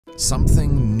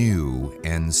Something new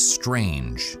and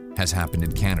strange has happened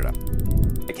in Canada.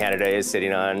 Canada is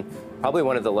sitting on probably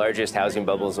one of the largest housing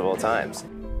bubbles of all times.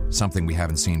 Something we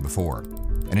haven't seen before.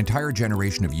 An entire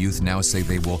generation of youth now say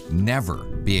they will never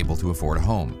be able to afford a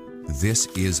home. This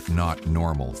is not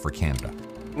normal for Canada.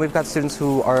 We've got students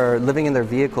who are living in their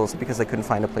vehicles because they couldn't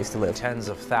find a place to live. Tens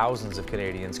of thousands of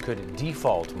Canadians could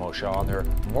default, Moshe, on their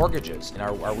mortgages. And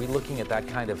are we looking at that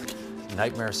kind of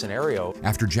nightmare scenario?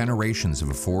 After generations of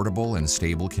affordable and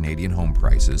stable Canadian home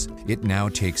prices, it now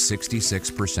takes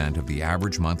 66% of the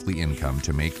average monthly income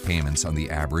to make payments on the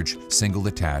average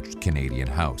single-detached Canadian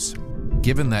house.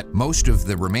 Given that most of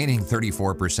the remaining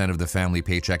 34% of the family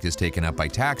paycheck is taken up by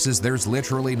taxes, there's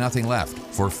literally nothing left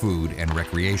for food and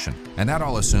recreation. And that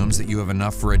all assumes that you have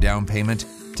enough for a down payment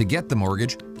to get the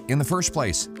mortgage in the first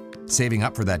place. Saving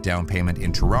up for that down payment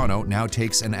in Toronto now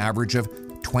takes an average of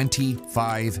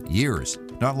 25 years.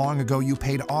 Not long ago, you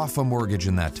paid off a mortgage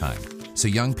in that time. So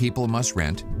young people must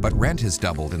rent, but rent has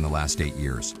doubled in the last 8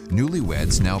 years.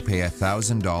 Newlyweds now pay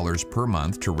 $1,000 per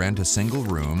month to rent a single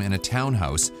room in a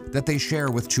townhouse that they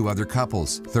share with 2 other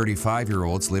couples.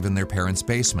 35-year-olds live in their parents'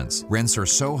 basements. Rents are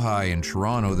so high in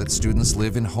Toronto that students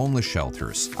live in homeless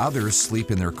shelters. Others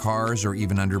sleep in their cars or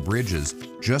even under bridges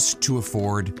just to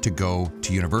afford to go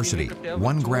to university.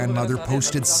 One grandmother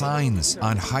posted signs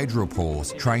on hydro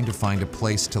poles trying to find a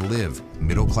place to live.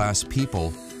 Middle-class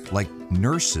people like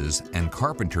nurses and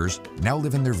carpenters now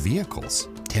live in their vehicles.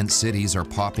 Tent cities are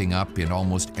popping up in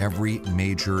almost every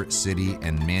major city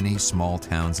and many small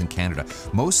towns in Canada,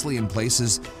 mostly in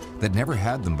places that never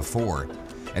had them before.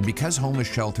 And because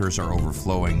homeless shelters are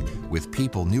overflowing with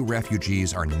people, new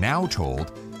refugees are now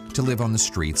told to live on the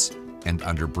streets and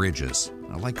under bridges.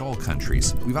 Like all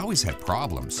countries, we've always had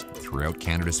problems. Throughout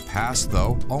Canada's past,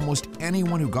 though, almost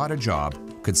anyone who got a job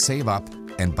could save up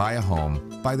and buy a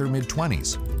home by their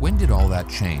mid-20s. When did all that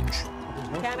change?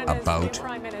 About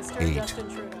 8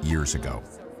 years ago.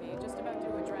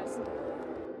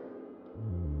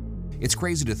 It's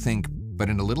crazy to think, but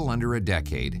in a little under a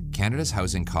decade, Canada's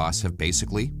housing costs have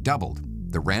basically doubled.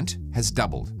 The rent has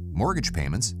doubled. Mortgage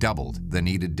payments doubled. The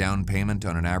needed down payment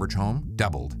on an average home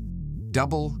doubled.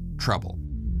 Double trouble.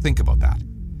 Think about that.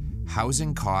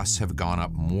 Housing costs have gone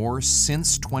up more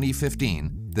since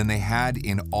 2015 than they had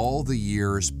in all the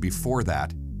years before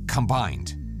that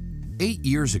combined. 8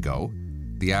 years ago,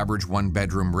 the average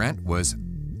one-bedroom rent was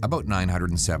about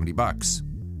 $970.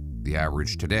 The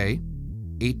average today,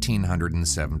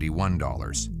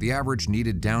 $1,871. The average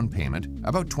needed down payment,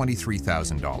 about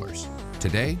 $23,000.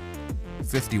 Today,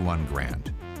 $51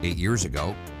 grand. 8 years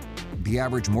ago, the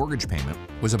average mortgage payment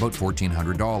was about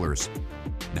 $1,400.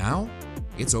 Now,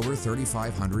 it's over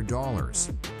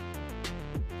 $3,500.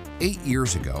 8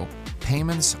 years ago,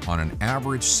 payments on an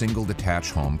average single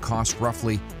detached home cost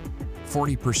roughly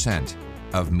 40%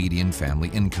 of median family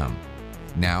income.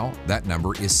 Now, that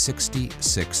number is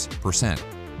 66%,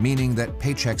 meaning that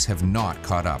paychecks have not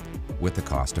caught up with the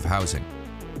cost of housing.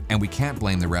 And we can't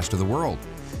blame the rest of the world.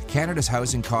 Canada's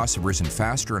housing costs have risen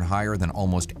faster and higher than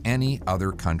almost any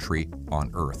other country on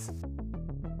earth.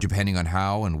 Depending on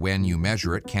how and when you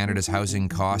measure it, Canada's housing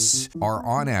costs are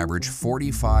on average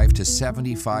 45 to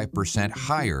 75%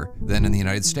 higher than in the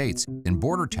United States. In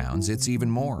border towns, it's even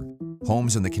more.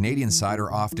 Homes on the Canadian side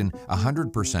are often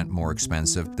 100% more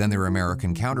expensive than their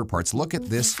American counterparts. Look at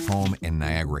this home in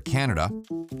Niagara, Canada,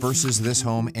 versus this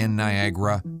home in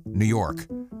Niagara, New York.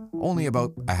 Only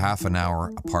about a half an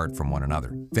hour apart from one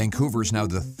another. Vancouver is now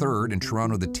the 3rd and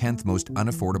Toronto the 10th most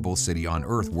unaffordable city on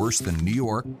earth, worse than New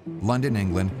York, London,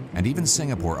 England, and even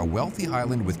Singapore, a wealthy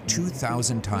island with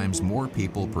 2,000 times more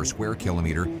people per square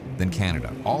kilometer than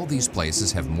Canada. All these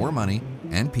places have more money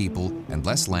and people and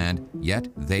less land, yet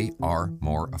they are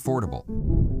more affordable.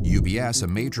 UBS, a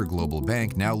major global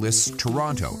bank, now lists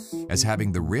Toronto as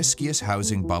having the riskiest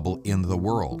housing bubble in the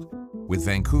world, with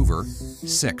Vancouver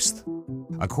 6th.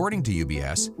 According to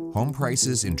UBS, home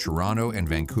prices in Toronto and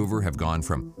Vancouver have gone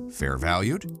from fair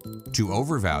valued to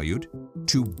overvalued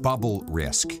to bubble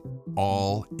risk,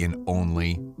 all in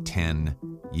only 10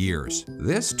 years.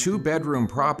 This 2-bedroom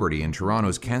property in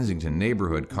Toronto's Kensington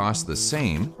neighborhood costs the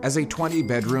same as a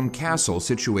 20-bedroom castle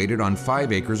situated on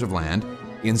 5 acres of land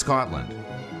in Scotland.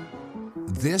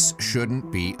 This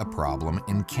shouldn't be a problem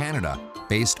in Canada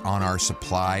based on our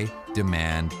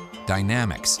supply-demand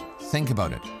dynamics. Think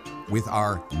about it. With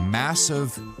our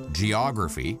massive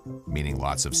geography, meaning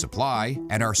lots of supply,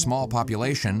 and our small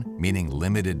population, meaning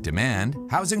limited demand,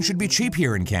 housing should be cheap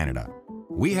here in Canada.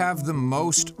 We have the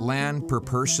most land per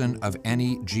person of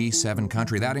any G7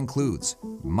 country. That includes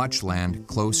much land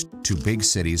close to big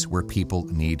cities where people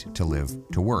need to live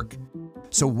to work.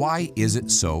 So why is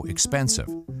it so expensive?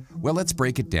 Well, let's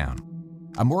break it down.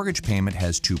 A mortgage payment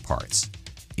has two parts: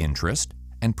 interest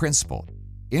and principal.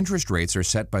 Interest rates are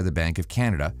set by the Bank of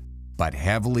Canada, but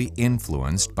heavily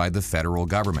influenced by the federal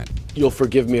government. You'll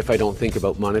forgive me if I don't think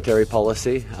about monetary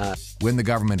policy. When the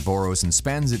government borrows and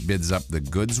spends, it bids up the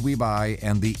goods we buy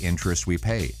and the interest we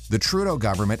pay. The Trudeau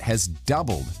government has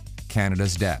doubled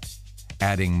Canada's debt,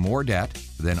 adding more debt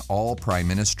than all prime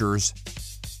ministers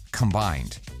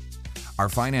combined. Our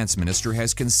finance minister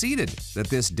has conceded that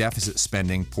this deficit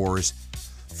spending pours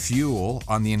fuel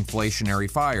on the inflationary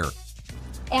fire.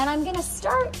 And I'm going to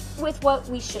start with what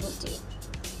we shouldn't do.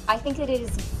 I think that it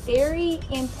is very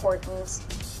important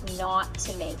not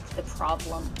to make the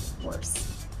problem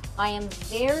worse. I am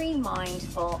very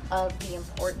mindful of the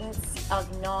importance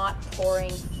of not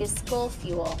pouring fiscal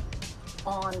fuel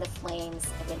on the flames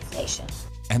of inflation.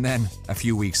 And then, a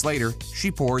few weeks later, she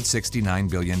poured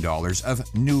 $69 billion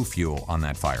of new fuel on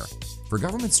that fire. For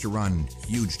governments to run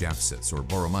huge deficits or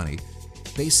borrow money,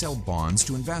 they sell bonds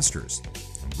to investors.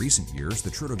 In recent years, the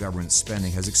Trudeau government's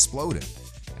spending has exploded,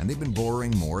 and they've been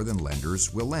borrowing more than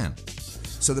lenders will lend.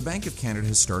 So the Bank of Canada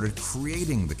has started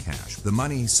creating the cash. The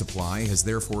money supply has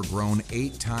therefore grown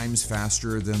 8 times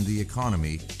faster than the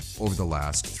economy over the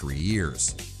last 3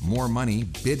 years. More money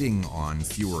bidding on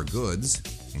fewer goods,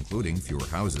 including fewer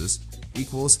houses,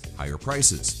 equals higher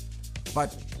prices.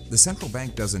 But the central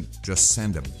bank doesn't just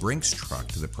send a Brinks truck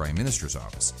to the Prime Minister's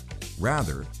office.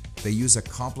 Rather, they use a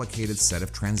complicated set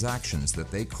of transactions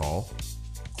that they call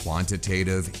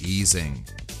quantitative easing.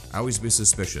 Always be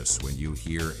suspicious when you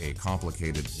hear a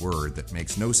complicated word that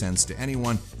makes no sense to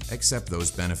anyone except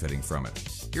those benefiting from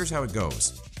it. Here's how it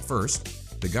goes.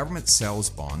 First, the government sells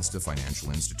bonds to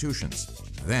financial institutions.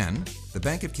 Then, the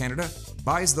Bank of Canada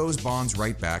buys those bonds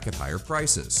right back at higher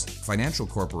prices. Financial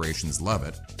corporations love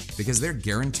it because they're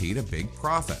guaranteed a big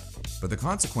profit. But the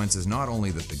consequence is not only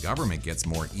that the government gets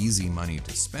more easy money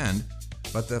to spend,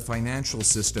 but the financial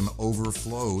system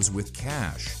overflows with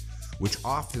cash, which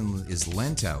often is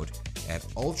lent out at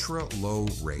ultra-low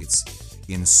rates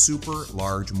in super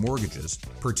large mortgages,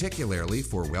 particularly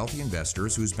for wealthy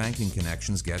investors whose banking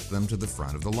connections get them to the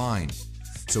front of the line.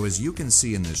 So as you can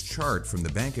see in this chart from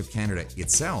the Bank of Canada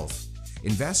itself,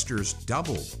 investors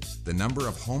doubled the number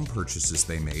of home purchases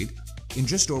they made in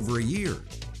just over a year.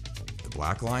 The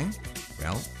black line?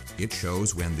 Well, it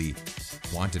shows when the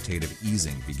quantitative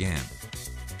easing began.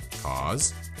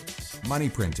 Cause? Money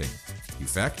printing.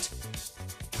 Effect?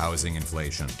 Housing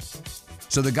inflation.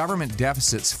 So the government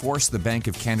deficits force the Bank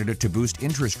of Canada to boost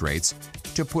interest rates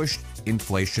to push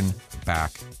inflation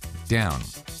back down.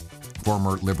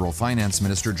 Former Liberal Finance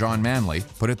Minister John Manley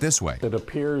put it this way. It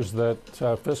appears that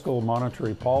fiscal and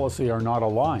monetary policy are not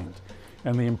aligned.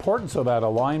 And the importance of that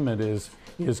alignment is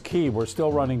key. We're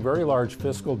still running very large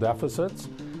fiscal deficits.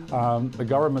 The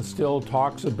government still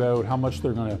talks about how much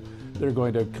they're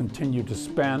going to continue to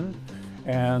spend.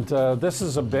 And this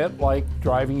is a bit like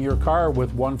driving your car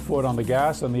with one foot on the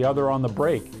gas and the other on the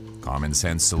brake. Common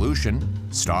sense solution: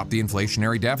 stop the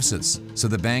inflationary deficits so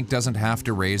the bank doesn't have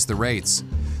to raise the rates.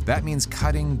 That means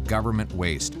cutting government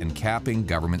waste and capping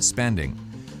government spending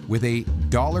with a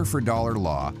dollar-for-dollar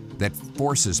law that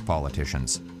forces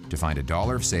politicians to find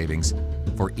 $1 of savings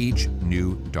for each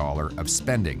new dollar of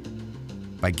spending.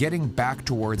 By getting back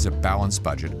towards a balanced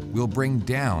budget, we'll bring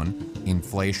down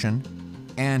inflation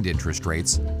and interest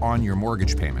rates on your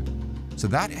mortgage payment. So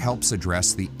that helps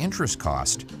address the interest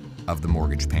cost of the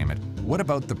mortgage payment. What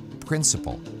about the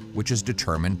principal, which is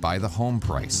determined by the home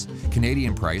price?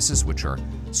 Canadian prices, which are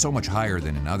so much higher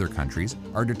than in other countries,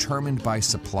 are determined by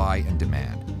supply and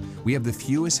demand. We have the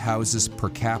fewest houses per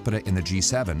capita in the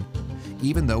G7,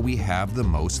 even though we have the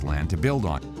most land to build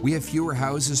on. We have fewer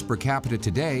houses per capita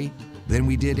today than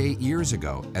we did 8 years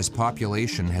ago, as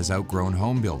population has outgrown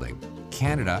home building.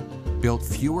 Canada built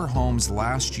fewer homes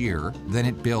last year than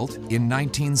it built in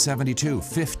 1972,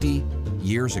 50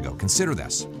 years ago. Consider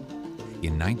this.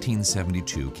 In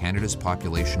 1972, Canada's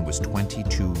population was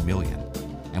 22 million,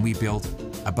 and we built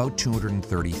about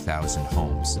 230,000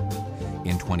 homes.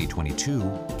 In 2022,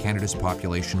 Canada's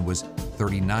population was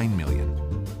 39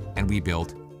 million, and we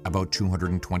built about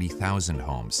 220,000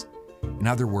 homes. In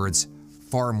other words,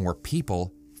 far more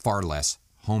people, far less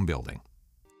home building.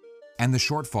 And the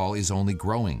shortfall is only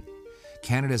growing.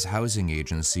 Canada's housing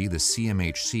agency, the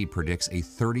CMHC, predicts a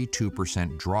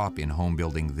 32% drop in home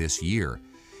building this year,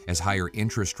 as higher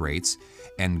interest rates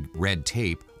and red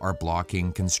tape are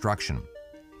blocking construction.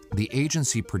 The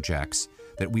agency projects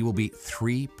that we will be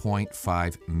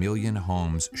 3.5 million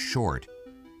homes short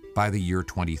by the year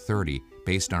 2030,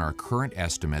 based on our current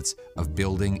estimates of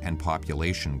building and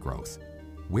population growth.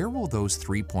 Where will those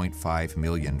 3.5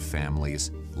 million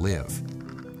families live?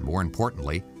 more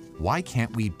importantly, why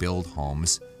can't we build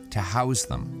homes to house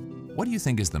them? What do you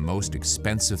think is the most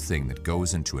expensive thing that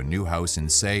goes into a new house in,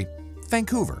 say,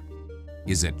 Vancouver?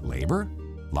 Is it labor?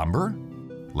 Lumber?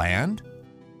 Land?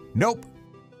 Nope.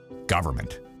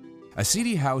 Government. A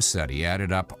CD House study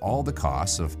added up all the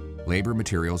costs of labor,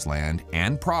 materials, land,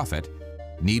 and profit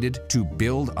needed to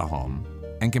build a home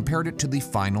and compared it to the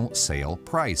final sale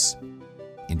price.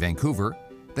 In Vancouver,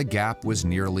 the gap was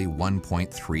nearly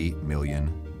 $1.3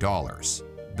 million.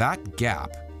 That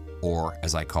gap, or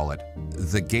as I call it,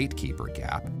 the gatekeeper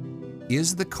gap,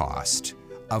 is the cost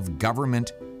of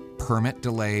government permit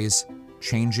delays,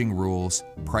 changing rules,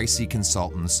 pricey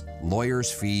consultants,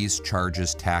 lawyers' fees,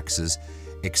 charges, taxes,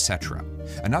 etc.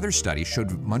 Another study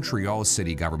showed Montreal's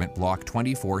city government blocked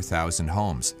 24,000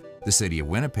 homes. The city of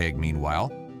Winnipeg,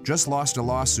 meanwhile, just lost a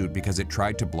lawsuit because it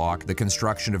tried to block the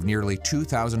construction of nearly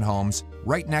 2,000 homes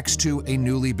right next to a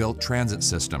newly built transit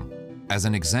system. As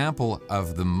an example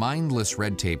of the mindless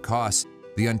red tape costs,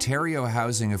 the Ontario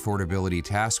Housing Affordability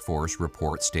Task Force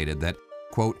report stated that,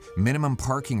 quote, minimum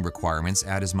parking requirements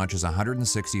add as much as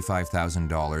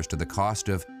 $165,000 to the cost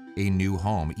of a new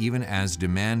home, even as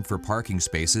demand for parking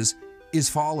spaces is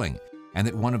falling, and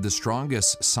that one of the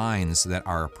strongest signs that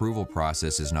our approval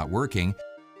process is not working.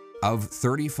 Of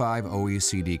 35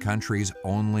 OECD countries,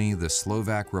 only the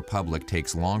Slovak Republic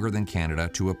takes longer than Canada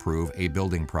to approve a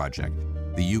building project.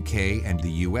 The UK and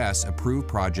the US approve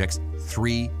projects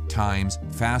 3 times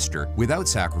faster without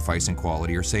sacrificing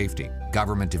quality or safety.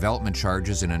 Government development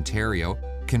charges in Ontario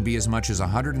can be as much as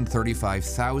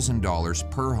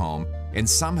 $135,000 per home, and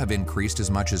some have increased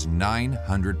as much as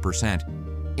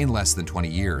 900% in less than 20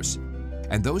 years.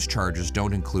 And those charges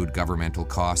don't include governmental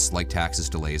costs like taxes,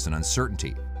 delays, and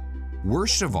uncertainty.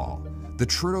 Worst of all, the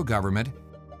Trudeau government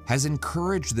has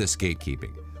encouraged this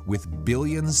gatekeeping with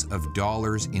billions of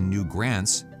dollars in new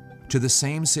grants to the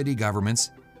same city governments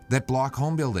that block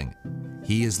home building.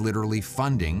 He is literally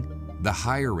funding the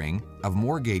hiring of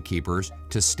more gatekeepers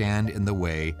to stand in the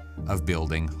way of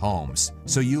building homes.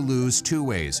 So you lose 2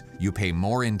 ways. You pay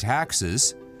more in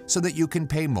taxes so that you can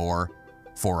pay more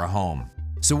for a home.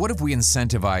 So what if we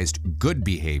incentivized good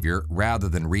behavior rather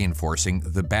than reinforcing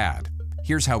the bad?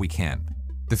 Here's how we can.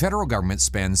 The federal government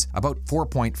spends about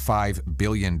 $4.5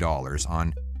 billion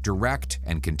on direct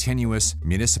and continuous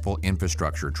municipal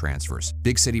infrastructure transfers.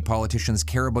 Big city politicians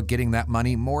care about getting that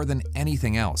money more than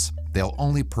anything else. They'll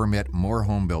only permit more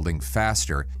home building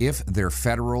faster if their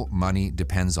federal money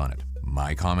depends on it.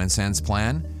 My common sense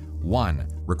plan? 1.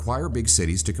 Require big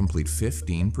cities to complete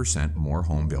 15% more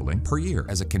home building per year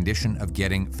as a condition of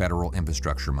getting federal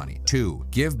infrastructure money. 2.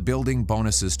 Give building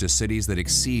bonuses to cities that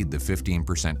exceed the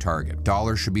 15% target.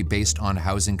 Dollars should be based on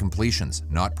housing completions,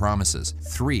 not promises.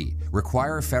 3.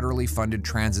 Require federally funded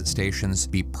transit stations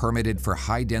be permitted for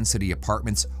high-density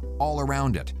apartments all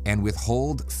around it, and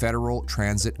withhold federal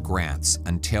transit grants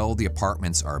until the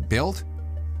apartments are built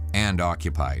and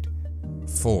occupied.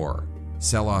 4.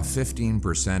 Sell off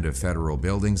 15% of federal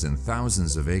buildings and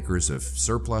thousands of acres of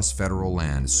surplus federal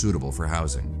land suitable for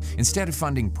housing. Instead of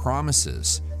funding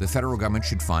promises, the federal government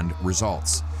should fund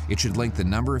results. It should link the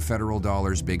number of federal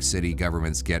dollars big city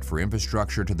governments get for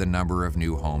infrastructure to the number of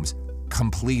new homes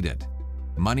completed.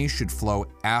 Money should flow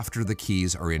after the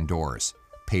keys are indoors.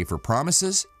 Pay for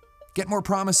promises, get more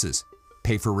promises.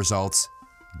 Pay for results,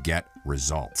 get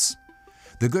results.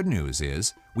 The good news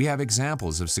is we have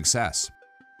examples of success.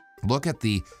 Look at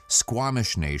the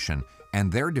Squamish Nation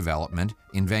and their development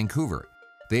in Vancouver.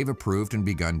 They've approved and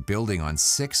begun building on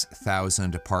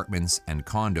 6,000 apartments and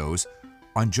condos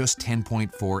on just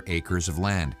 10.4 acres of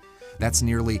land. That's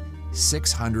nearly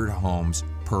 600 homes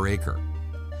per acre.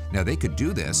 Now, they could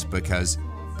do this because,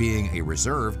 being a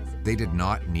reserve, they did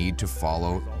not need to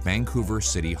follow Vancouver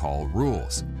City Hall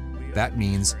rules. That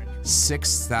means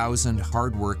 6,000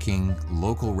 hardworking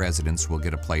local residents will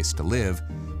get a place to live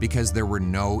because there were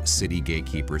no city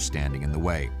gatekeepers standing in the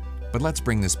way. But let's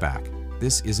bring this back.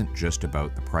 This isn't just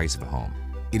about the price of a home.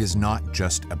 It is not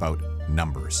just about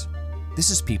numbers. This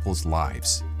is people's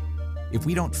lives. If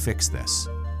we don't fix this,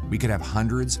 we could have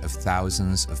hundreds of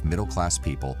thousands of middle-class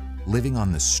people living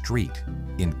on the street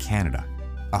in Canada.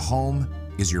 A home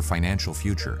is your financial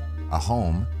future. A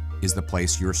home is the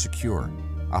place you're secure.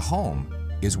 A home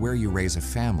is where you raise a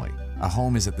family. A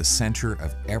home is at the center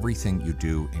of everything you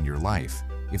do in your life.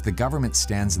 If the government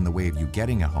stands in the way of you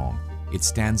getting a home, it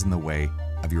stands in the way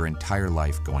of your entire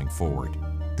life going forward.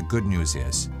 The good news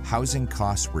is, housing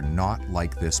costs were not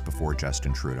like this before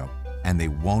Justin Trudeau, and they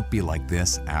won't be like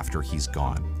this after he's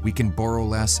gone. We can borrow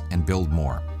less and build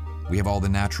more. We have all the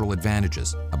natural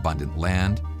advantages: abundant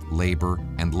land, labor,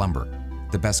 and lumber.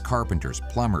 The best carpenters,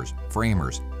 plumbers,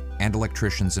 framers, and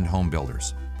electricians and home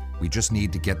builders. We just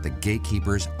need to get the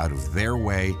gatekeepers out of their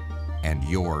way and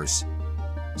yours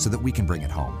so that we can bring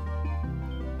it home.